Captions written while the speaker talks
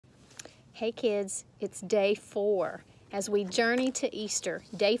Hey kids, it's day 4 as we journey to Easter.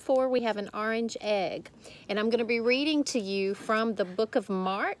 Day 4, we have an orange egg. And I'm going to be reading to you from the book of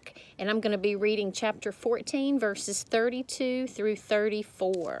Mark, and I'm going to be reading chapter 14, verses 32 through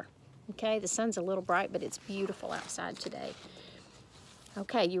 34. Okay, the sun's a little bright, but it's beautiful outside today.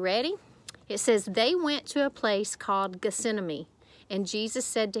 Okay, you ready? It says, they went to a place called Gethsemane, and Jesus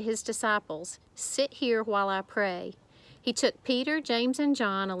said to his disciples, "Sit here while I pray." He took Peter, James, and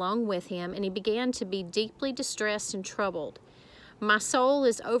John along with him, and he began to be deeply distressed and troubled. "My soul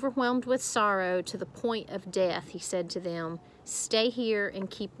is overwhelmed with sorrow to the point of death," he said to them. "Stay here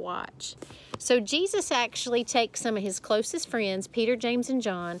and keep watch." So Jesus actually takes some of his closest friends, Peter, James, and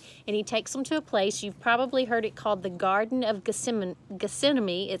John, and he takes them to a place, you've probably heard it called the Garden of Gethsemane.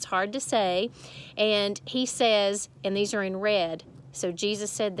 It's hard to say. And he says, and these are in red, so Jesus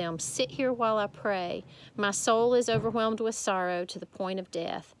said to them, "Sit here while I pray. My soul is overwhelmed with sorrow to the point of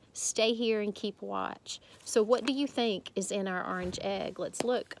death. Stay here and keep watch." So what do you think is in our orange egg? Let's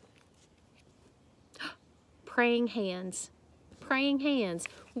look. Praying hands. Praying hands.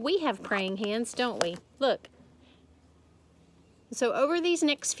 We have praying hands, don't we? Look. So over these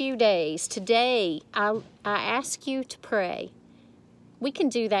next few days, today, I ask you to pray. We can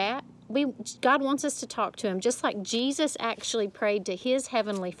do that. God wants us to talk to him. Just like Jesus actually prayed to his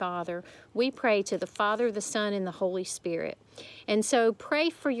heavenly Father, we pray to the Father, the Son, and the Holy Spirit. And so pray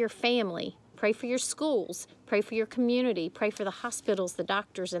for your family. Pray for your schools. Pray for your community. Pray for the hospitals, the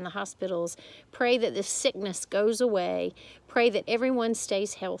doctors in the hospitals. Pray that this sickness goes away. Pray that everyone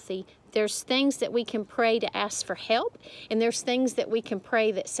stays healthy. There's things that we can pray to ask for help, and there's things that we can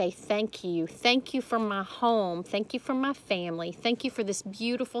pray that say, "Thank you. Thank you for my home. Thank you for my family. Thank you for this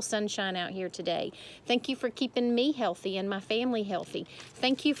beautiful sunshine out here today. Thank you for keeping me healthy and my family healthy.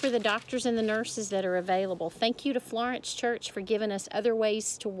 Thank you for the doctors and the nurses that are available. Thank you to Florence Church for giving us other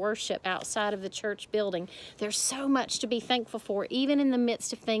ways to worship outside of the church building." There's so much to be thankful for, even in the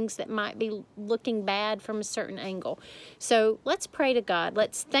midst of things that might be looking bad from a certain angle. So let's pray to God.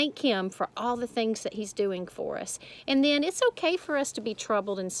 Let's thank him for all the things that he's doing for us. And then it's okay for us to be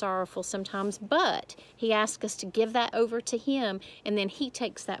troubled and sorrowful sometimes, but he asks us to give that over to him, and then he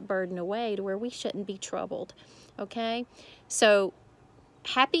takes that burden away to where we shouldn't be troubled. Okay? So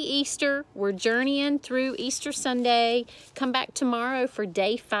happy Easter. We're journeying through Easter Sunday. Come back tomorrow for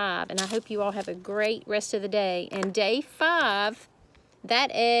day 5, and I hope you all have a great rest of the day. And day 5,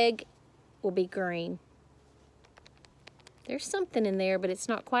 that egg will be green. There's something in there, but it's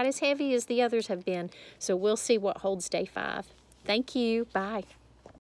not quite as heavy as the others have been. So we'll see what holds day 5. Thank you. Bye.